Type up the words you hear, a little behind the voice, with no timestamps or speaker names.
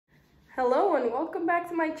Hello and welcome back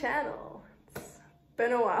to my channel. It's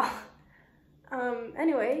been a while.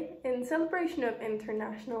 Anyway, in celebration of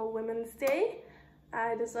International Women's Day,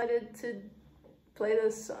 I decided to play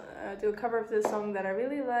this, do a cover of this song that I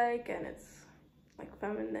really like, and it's like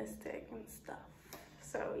feministic and stuff.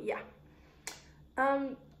 So yeah.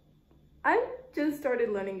 I just started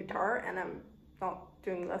learning guitar, and I'm not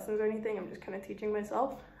doing lessons or anything. I'm just kind of teaching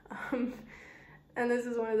myself. And this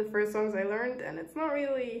is one of the first songs I learned, and it's not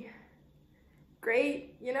really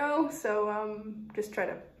great, you know, so just try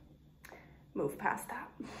to move past that.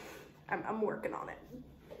 I'm working on it.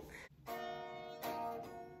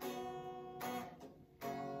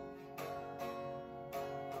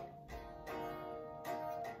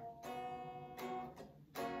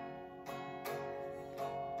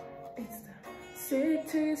 It's the sick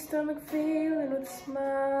to your stomach feeling with a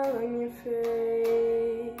smile on your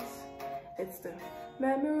face. It's the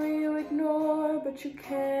memory you ignore but you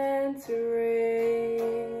can't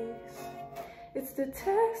erase. It's the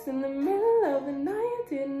text in the middle of the night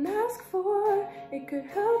you didn't ask for. It could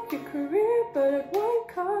help your career, but at what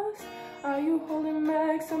cost? Are you holding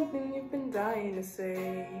back something you've been dying to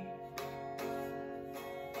say?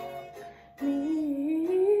 Me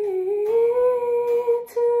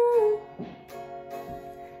too.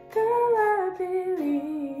 Girl, I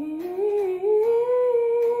believe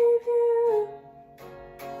you.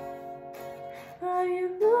 Are you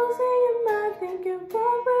losing your mind, thinking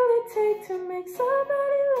what will it take to make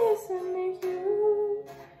somebody listen to you?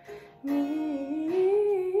 Me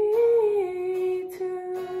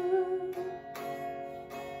too.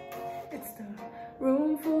 It's the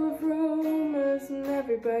room full of rumors and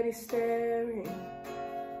everybody staring.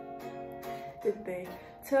 Did they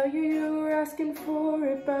tell you you were asking for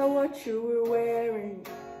it by what you were wearing?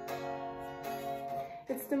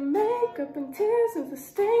 It's the makeup and tears and the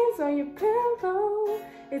stains on your pillow.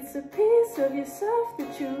 It's a piece of yourself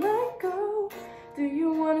that you let go. Do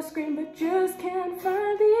you want to scream but just can't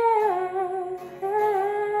find the air?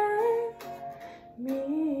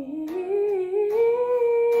 Me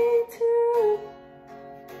too.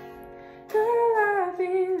 Girl, I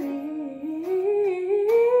believe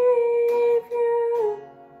you.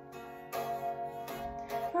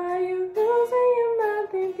 Are you losing your mind,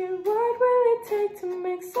 thinking what will it take to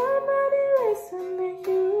make somebody listen to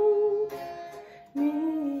you? Me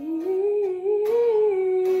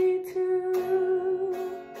too.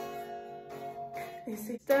 They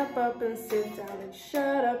say step up and sit down and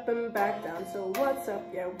shut up and back down. So what's up,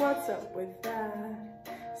 yeah, what's up with that?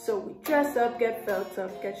 So we dress up, get felt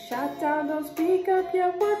up, get shot down, don't speak up,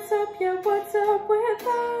 yeah, what's up with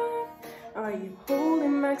that? Are you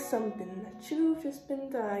holding back something that you've just been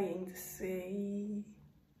dying to say?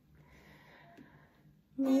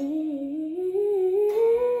 Me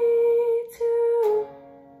too.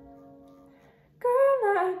 Girl,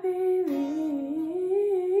 I believe you.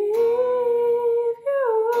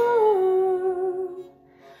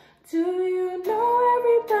 Do you know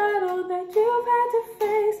every battle that you've had to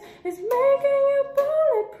face is making you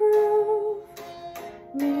bulletproof?